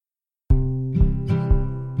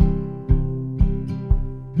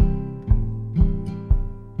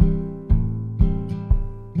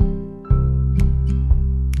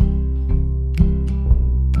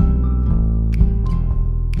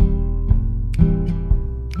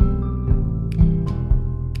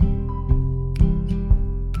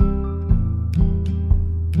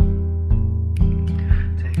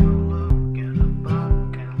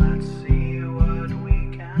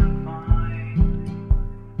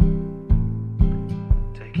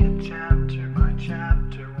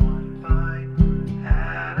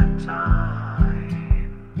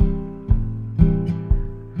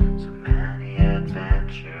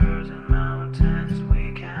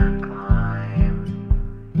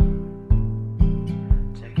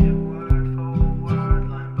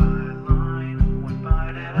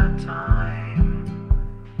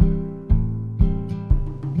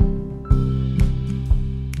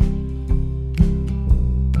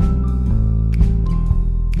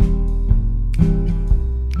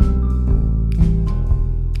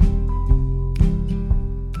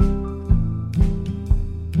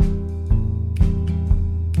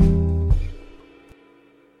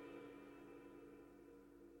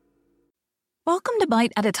Welcome to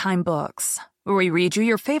Bite at a Time Books, where we read you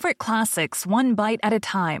your favorite classics one bite at a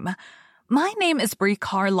time. My name is Brie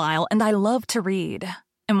Carlisle, and I love to read,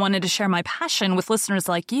 and wanted to share my passion with listeners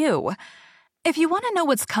like you. If you want to know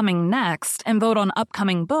what's coming next and vote on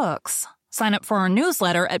upcoming books, sign up for our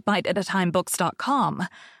newsletter at biteatatimebooks.com.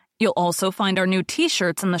 You'll also find our new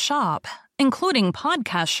t-shirts in the shop, including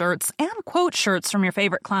podcast shirts and quote shirts from your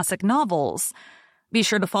favorite classic novels. Be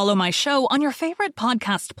sure to follow my show on your favorite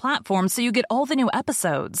podcast platform so you get all the new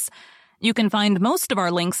episodes. You can find most of our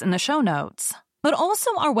links in the show notes, but also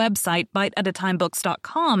our website,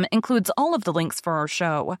 biteatatimebooks.com, includes all of the links for our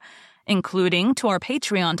show, including to our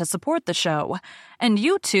Patreon to support the show, and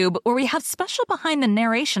YouTube, where we have special behind the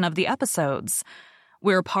narration of the episodes.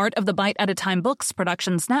 We're part of the Bite at a Time Books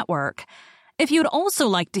Productions Network. If you'd also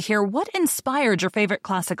like to hear what inspired your favorite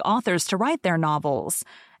classic authors to write their novels,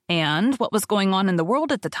 and what was going on in the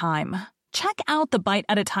world at the time, check out the Bite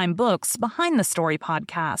at a Time Books Behind the Story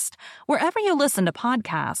podcast, wherever you listen to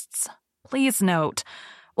podcasts. Please note,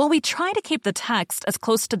 while we try to keep the text as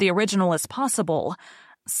close to the original as possible,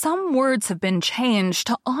 some words have been changed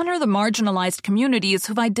to honor the marginalized communities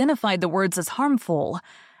who've identified the words as harmful,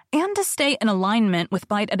 and to stay in alignment with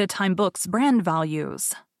Bite at a Time Books' brand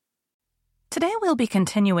values. Today we'll be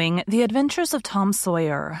continuing The Adventures of Tom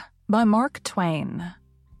Sawyer by Mark Twain.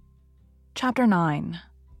 Chapter 9.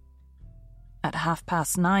 At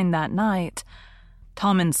 9:30 that night,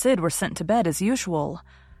 Tom and Sid were sent to bed as usual.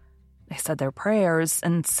 They said their prayers,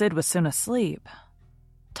 and Sid was soon asleep.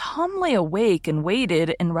 Tom lay awake and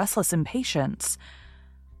waited in restless impatience.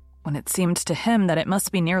 When it seemed to him that it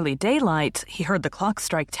must be nearly daylight, he heard the clock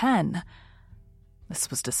strike 10. This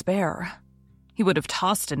was despair. He would have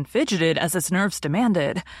tossed and fidgeted as his nerves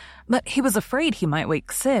demanded, but he was afraid he might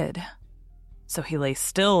wake Sid. So he lay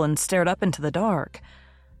still and stared up into the dark.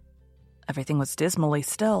 Everything was dismally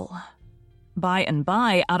still. By and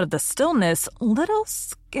by, out of the stillness, little,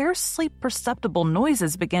 scarcely perceptible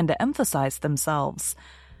noises began to emphasize themselves.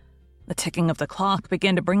 The ticking of the clock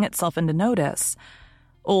began to bring itself into notice.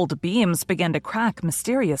 Old beams began to crack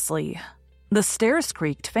mysteriously. The stairs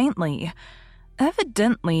creaked faintly.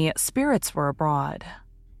 Evidently, spirits were abroad.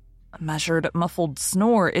 A measured, muffled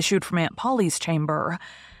snore issued from Aunt Polly's chamber,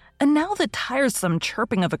 and now the tiresome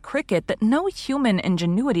chirping of a cricket that no human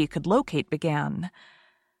ingenuity could locate began.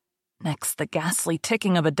 Next, the ghastly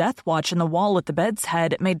ticking of a death watch in the wall at the bed's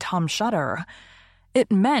head made Tom shudder.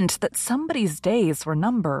 It meant that somebody's days were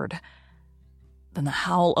numbered. Then the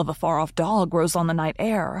howl of a far-off dog rose on the night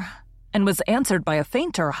air, and was answered by a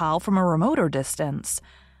fainter howl from a remoter distance.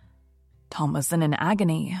 Tom was in an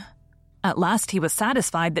agony. At last he was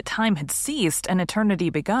satisfied that time had ceased and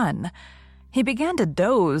eternity begun. He began to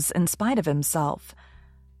doze in spite of himself.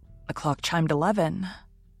 The clock chimed 11,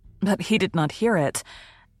 but he did not hear it,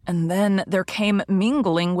 and then there came,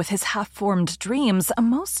 mingling with his half-formed dreams, a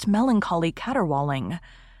most melancholy caterwauling.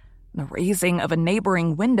 The raising of a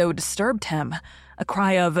neighboring window disturbed him. A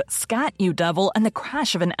cry of, "Scat, you devil," and the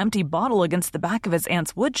crash of an empty bottle against the back of his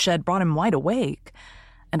aunt's woodshed brought him wide awake.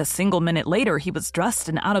 And a single minute later he was dressed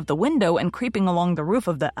and out of the window and creeping along the roof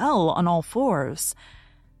of the L on all fours.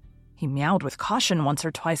 He meowed with caution once or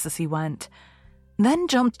twice as he went, then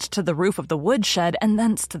jumped to the roof of the woodshed and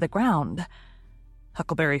thence to the ground.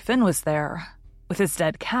 Huckleberry Finn was there, with his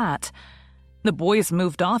dead cat. The boys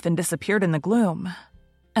moved off and disappeared in the gloom.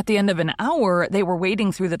 At the end of an hour, they were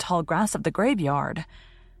wading through the tall grass of the graveyard.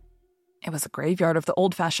 It was a graveyard of the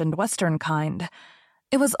old-fashioned Western kind.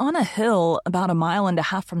 It was on a hill about 1.5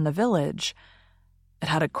 miles from the village. It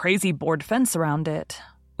had a crazy board fence around it,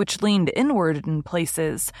 which leaned inward in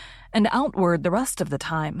places and outward the rest of the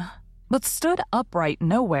time, but stood upright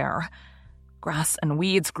nowhere. Grass and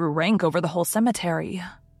weeds grew rank over the whole cemetery.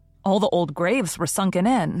 All the old graves were sunken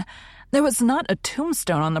in. There was not a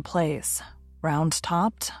tombstone on the place.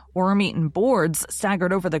 Round-topped, worm-eaten boards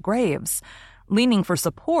staggered over the graves, leaning for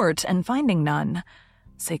support and finding none.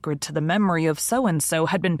 Sacred to the memory of so-and-so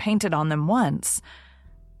had been painted on them once,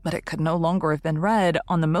 but it could no longer have been read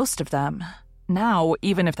on the most of them, now,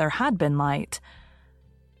 even if there had been light.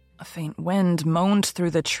 A faint wind moaned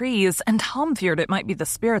through the trees, and Tom feared it might be the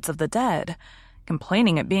spirits of the dead,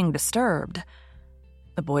 complaining at being disturbed.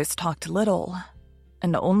 The boys talked little,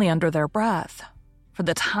 and only under their breath, for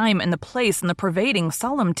the time and the place and the pervading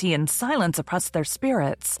solemnity and silence oppressed their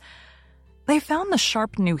spirits. They found the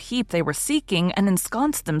sharp new heap they were seeking and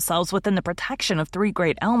ensconced themselves within the protection of 3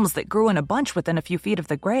 great elms that grew in a bunch within a few feet of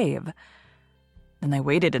the grave. Then they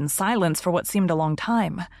waited in silence for what seemed a long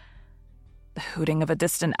time. The hooting of a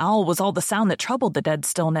distant owl was all the sound that troubled the dead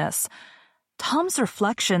stillness. Tom's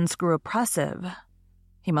reflections grew oppressive.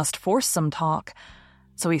 He must force some talk,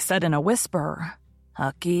 so he said in a whisper,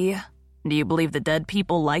 "Hucky, do you believe the dead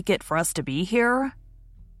people like it for us to be here?"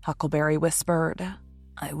 Huckleberry whispered,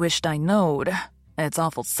 "I wished I knowed. It's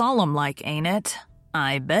awful solemn-like, ain't it?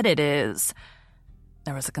 I bet it is."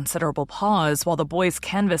 There was a considerable pause while the boys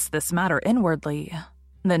canvassed this matter inwardly.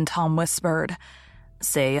 Then Tom whispered,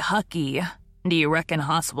 "Say, Hucky, do you reckon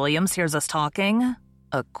Hoss Williams hears us talking?"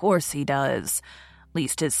 "Of course he does.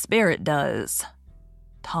 Least his spirit does."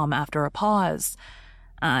 Tom, after a pause,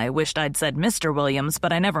 "I wished I'd said Mr. Williams,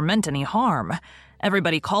 but I never meant any harm.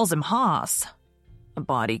 Everybody calls him Hoss." "A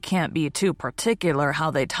body can't be too particular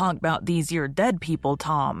how they talk about these here dead people,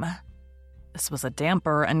 Tom." This was a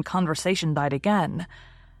damper, and conversation died again.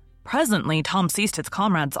 Presently, Tom seized his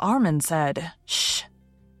comrade's arm and said, "Shh.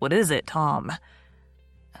 What is it, Tom?"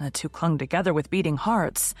 And the two clung together with beating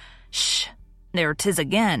hearts. "Shh. There 'tis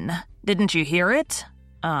again. Didn't you hear it?"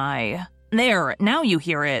 "Aye. There, now you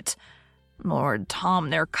hear it." "Lord, Tom,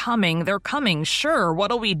 they're coming, sure.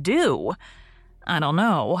 What'll we do?" "I don't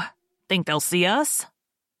know. Think they'll see us?"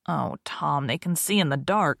 "Oh, Tom, they can see in the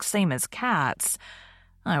dark, same as cats.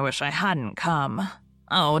 I wish I hadn't come."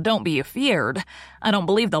 "Oh, don't be afeard. I don't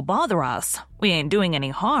believe they'll bother us. We ain't doing any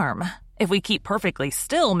harm. If we keep perfectly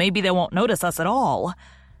still, maybe they won't notice us at all."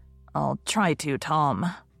 "I'll try to, Tom.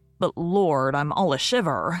 But Lord, I'm all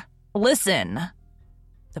a-shiver. Listen!"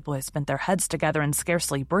 The boys bent their heads together and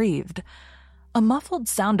scarcely breathed. A muffled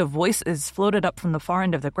sound of voices floated up from the far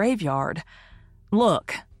end of the graveyard.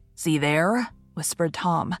 "Look, see there?" whispered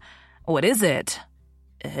Tom. "What is it?"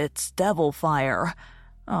 "It's devil fire.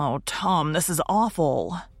 Oh, Tom, this is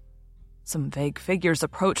awful." Some vague figures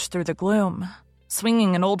approached through the gloom,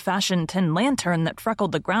 swinging an old-fashioned tin lantern that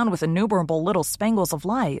freckled the ground with innumerable little spangles of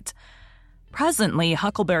light. Presently,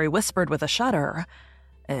 Huckleberry whispered with a shudder,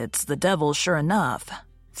 "It's the devil sure enough.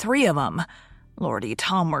 3 of 'em. Lordy,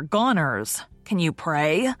 Tom, we're goners. Can you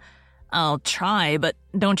pray?" "I'll try, but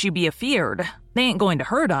don't you be afeard. They ain't going to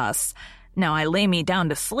hurt us. Now I lay me down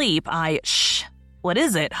to sleep, Shh! What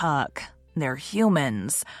is it, Huck?" "They're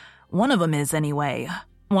humans. One of 'em is, anyway.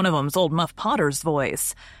 One of 'em's old Muff Potter's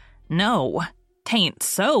voice." "No, 'tain't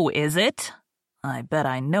so, is it?" "I bet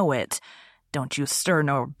I know it. Don't you stir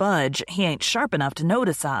nor budge. He ain't sharp enough to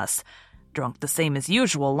notice us. Drunk the same as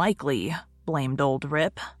usual, likely. Blamed old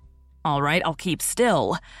Rip." "All right, I'll keep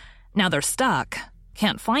still. Now they're stuck.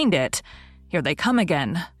 Can't find it. Here they come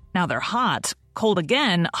again. Now they're hot. Cold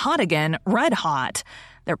again. Hot again. Red hot.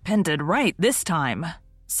 They're pinted right this time.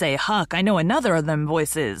 Say, Huck, I know another of them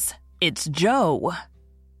voices. It's Joe."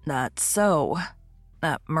 "That's so.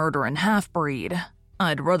 That murderin' half-breed.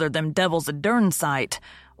 I'd ruther them devils a dern sight.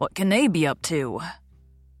 What can they be up to?"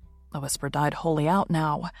 The whisper died wholly out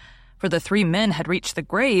now, for the 3 men had reached the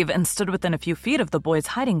grave and stood within a few feet of the boy's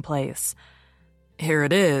hiding place. "Here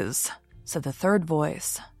it is," said the third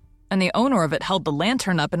voice, and the owner of it held the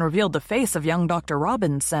lantern up and revealed the face of young Dr.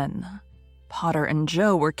 Robinson. Potter and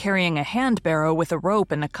Joe were carrying a hand barrow with a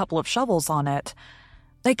rope and a couple of shovels on it.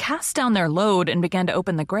 They cast down their load and began to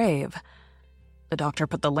open the grave. The doctor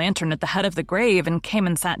put the lantern at the head of the grave and came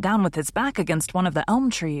and sat down with his back against one of the elm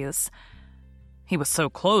trees. He was so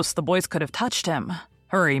close the boys could have touched him.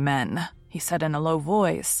 "Hurry, men," he said in a low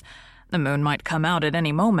voice. "The moon might come out at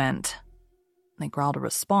any moment." They growled a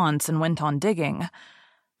response and went on digging.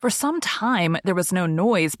 For some time, there was no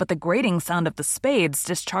noise but the grating sound of the spades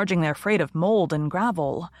discharging their freight of mold and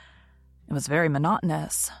gravel. It was very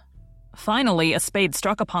monotonous. Finally, a spade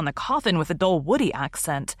struck upon the coffin with a dull woody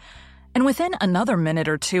accent, and within another minute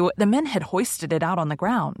or two, the men had hoisted it out on the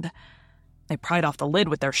ground. They pried off the lid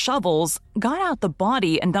with their shovels, got out the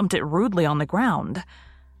body, and dumped it rudely on the ground.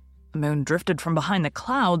 The moon drifted from behind the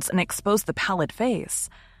clouds and exposed the pallid face.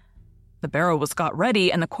 The barrow was got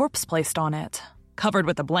ready and the corpse placed on it, covered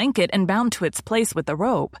with a blanket and bound to its place with the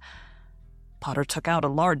rope. Potter took out a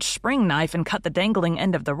large spring knife and cut the dangling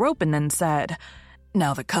end of the rope and then said,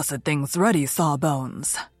 "Now the cussed thing's ready,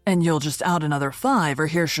 Sawbones, and you'll just out another 5 or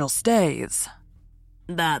here she'll stays."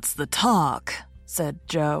 "That's the talk," said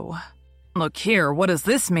Joe. "Look here, what does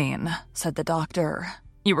this mean?" said the doctor.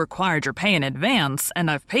 "You required your pay in advance,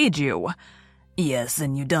 and I've paid you." "Yes,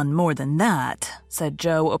 and you done more than that," said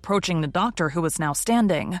Joe, approaching the doctor who was now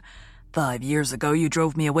standing. 5 years ago you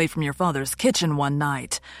drove me away from your father's kitchen one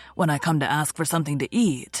night when I come to ask for something to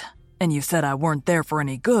eat, and you said I weren't there for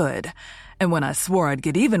any good, and when I swore I'd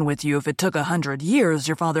get even with you if it took 100 years,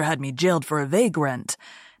 your father had me jailed for a vagrant.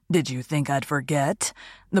 Did you think I'd forget?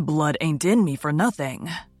 The blood ain't in me for nothing,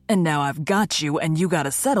 and now I've got you and you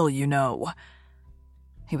gotta settle, you know."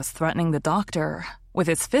 He was threatening the doctor, with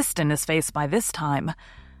his fist in his face by this time.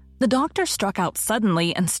 The doctor struck out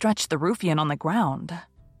suddenly and stretched the ruffian on the ground.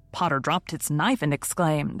 Potter dropped his knife and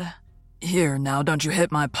exclaimed, "Here, now, don't you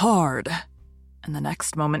hit my pard." And the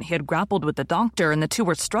next moment he had grappled with the doctor and the two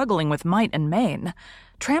were struggling with might and main,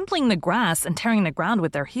 trampling the grass and tearing the ground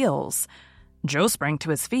with their heels. Joe sprang to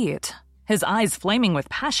his feet, his eyes flaming with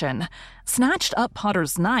passion, snatched up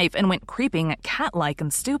Potter's knife and went creeping cat-like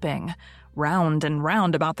and stooping, round and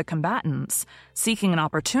round about the combatants, seeking an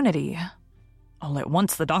opportunity. All at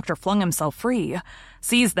once the doctor flung himself free,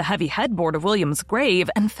 seized the heavy headboard of William's grave,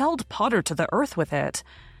 and felled Potter to the earth with it.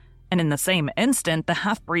 And in the same instant, the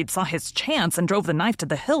half-breed saw his chance and drove the knife to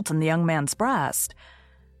the hilt in the young man's breast.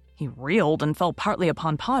 He reeled and fell partly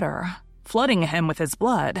upon Potter, flooding him with his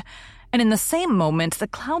blood, and in the same moment the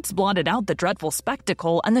clouds blotted out the dreadful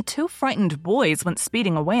spectacle and the two frightened boys went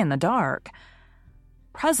speeding away in the dark.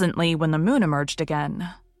 Presently, when the moon emerged again,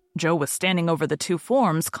 Joe was standing over the two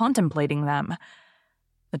forms, contemplating them.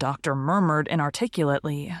 The doctor murmured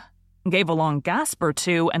inarticulately, gave a long gasp or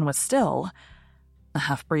two, and was still. The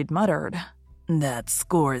half-breed muttered, "That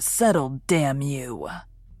score is settled, damn you."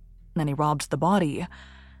 Then he robbed the body,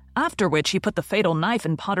 after which he put the fatal knife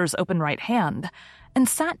in Potter's open right hand and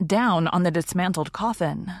sat down on the dismantled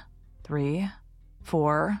coffin. 3,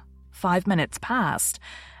 4, 5 minutes passed,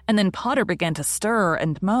 and then Potter began to stir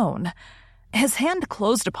and moan. His hand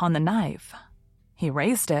closed upon the knife. He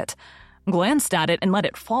raised it, glanced at it, and let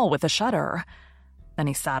it fall with a shudder. Then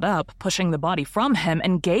he sat up, pushing the body from him,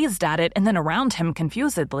 and gazed at it and then around him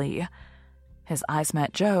confusedly. His eyes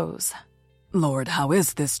met Joe's. "Lord, how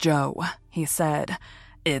is this, Joe?" he said.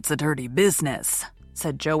 "It's a dirty business,"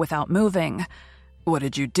 said Joe without moving. "What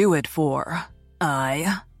did you do it for?"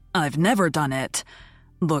 I've never done it.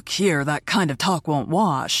 Look here, that kind of talk won't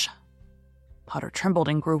wash." Potter trembled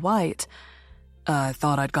and grew white. "I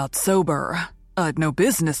thought I'd got sober. I'd no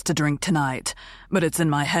business to drink tonight, but it's in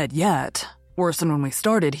my head yet. Worse than when we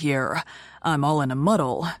started here. I'm all in a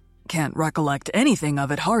muddle. Can't recollect anything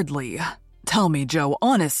of it hardly. Tell me, Joe,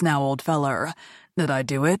 honest now, old feller. Did I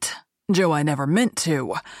do it? Joe, I never meant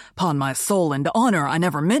to. 'Pon my soul and honor, I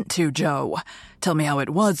never meant to, Joe. Tell me how it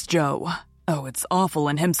was, Joe. Oh, it's awful,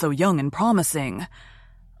 and him so young and promising."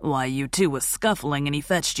 "Why, you two was scuffling, and he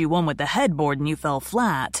fetched you one with the headboard, and you fell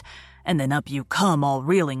flat. And then up you come, all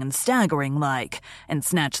reeling and staggering like, and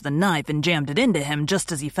snatched the knife and jammed it into him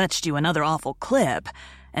just as he fetched you another awful clip.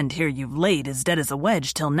 And here you've laid as dead as a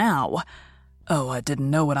wedge till now." "Oh, I didn't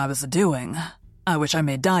know what I was a-doing. I wish I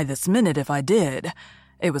may die this minute if I did.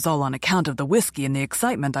 It was all on account of the whiskey and the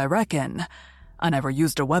excitement, I reckon. I never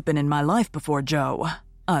used a weapon in my life before, Joe.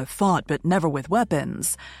 I've fought, but never with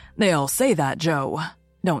weapons. They all say that, Joe.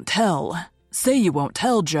 Don't tell. Say you won't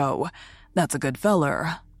tell, Joe. That's a good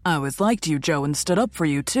feller. I always liked you, Joe, and stood up for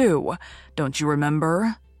you, too. Don't you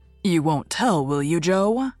remember? You won't tell, will you,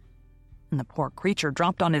 Joe?" And the poor creature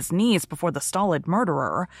dropped on his knees before the stolid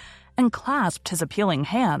murderer and clasped his appealing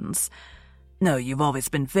hands. "No, you've always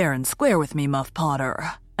been fair and square with me, Muff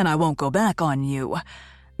Potter, and I won't go back on you.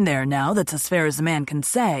 There now, that's as fair as a man can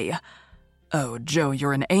say. Oh, Joe,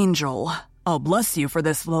 you're an angel. I'll bless you for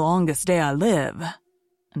this the longest day I live."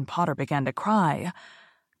 And Potter began to cry.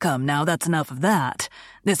 "Come now, that's enough of that.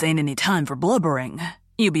 This ain't any time for blubbering.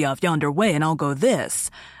 You be off yonder way and I'll go this.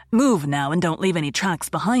 Move now and don't leave any tracks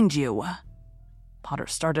behind you." Potter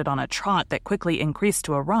started on a trot that quickly increased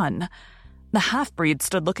to a run. The half-breed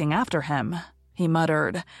stood looking after him. He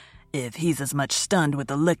muttered, "If he's as much stunned with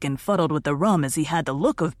the lick and fuddled with the rum as he had the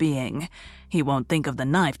look of being, he won't think of the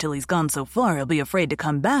knife till he's gone so far he'll be afraid to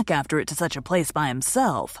come back after it to such a place by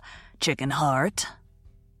himself. Chicken heart."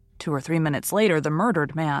 2 or 3 minutes later, the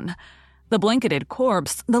murdered man, the blanketed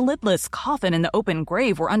corpse, the lidless coffin, and the open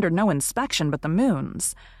grave were under no inspection but the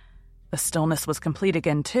moon's. The stillness was complete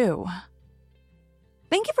again, too.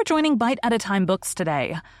 Thank you for joining Bite at a Time Books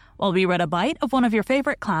today, while we read a bite of one of your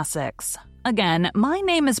favorite classics. Again, my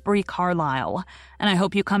name is Bree Carlisle, and I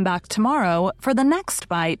hope you come back tomorrow for the next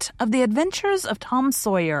bite of The Adventures of Tom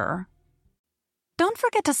Sawyer. Don't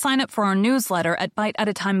forget to sign up for our newsletter at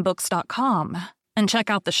biteatatimebooks.com. And check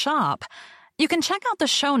out the shop. You can check out the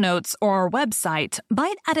show notes or our website,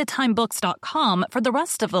 biteatatimebooks.com, for the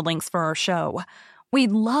rest of the links for our show.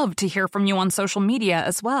 We'd love to hear from you on social media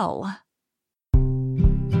as well.